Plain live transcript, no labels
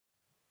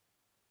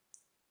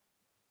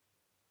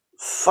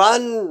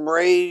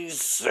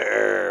Fundraiser,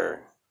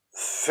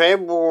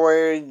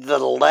 February the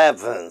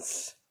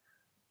 11th,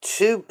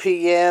 2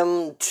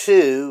 p.m.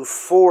 to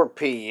 4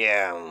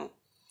 p.m.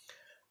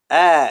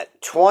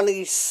 at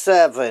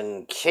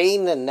 27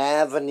 Canaan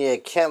Avenue,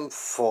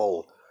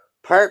 Kentville,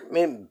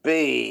 Apartment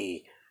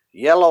B,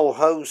 yellow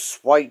house,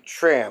 white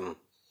trim.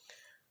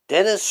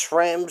 Dennis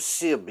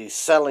Ramsay will be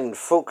selling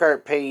folk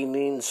art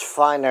paintings,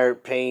 fine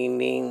art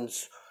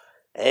paintings,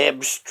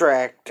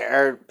 abstract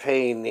art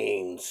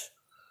paintings.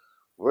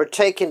 We're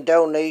taking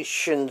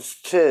donations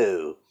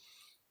too.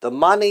 The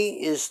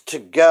money is to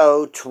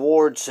go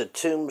towards a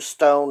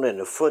tombstone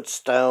and a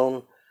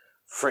footstone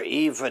for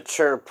Eva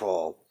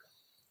Turple.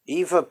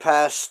 Eva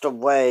passed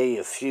away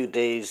a few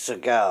days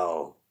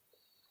ago.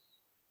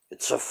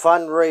 It's a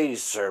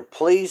fundraiser.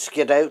 Please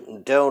get out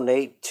and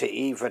donate to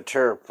Eva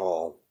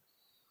Turple.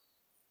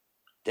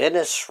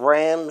 Dennis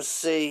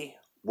Ramsay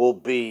will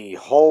be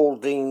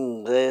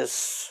holding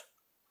this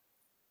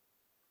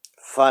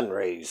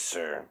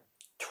fundraiser.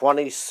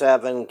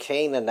 27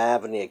 Canaan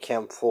Avenue,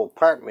 Kentville,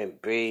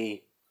 Apartment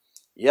B,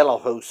 yellow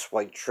house,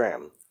 white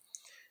trim.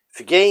 If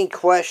you get any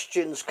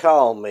questions,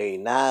 call me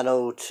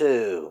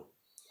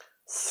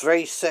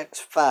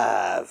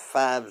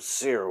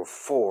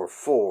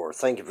 902-365-5044.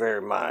 Thank you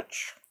very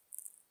much.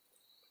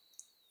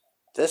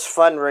 This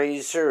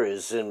fundraiser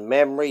is in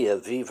memory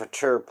of Eva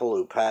Turple,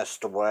 who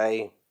passed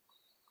away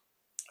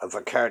of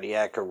a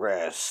cardiac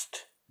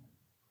arrest.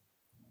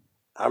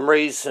 I'm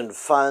raising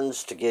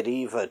funds to get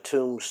Eva a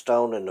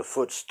tombstone and a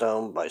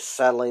footstone by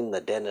selling the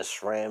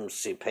Dennis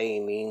Ramsay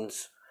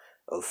paintings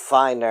of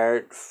fine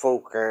art,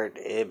 folk art,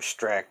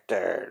 abstract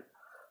art.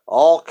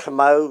 All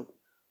come out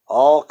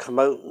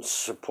and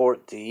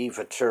support the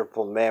Eva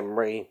Turple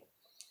memory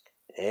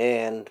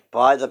and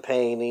buy the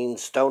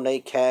paintings,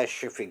 donate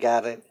cash if you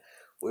got it.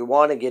 We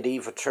want to get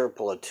Eva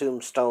Turple a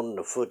tombstone and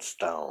a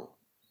footstone.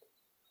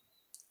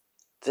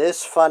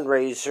 This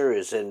fundraiser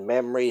is in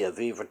memory of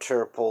Eva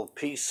Turple.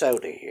 Peace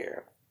out of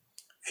here.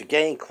 If you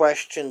get any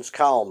questions,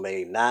 call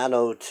me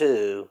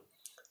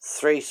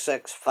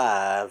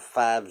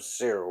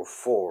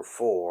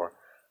 902-365-5044.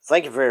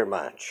 Thank you very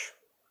much.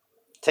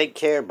 Take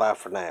care. Bye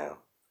for now.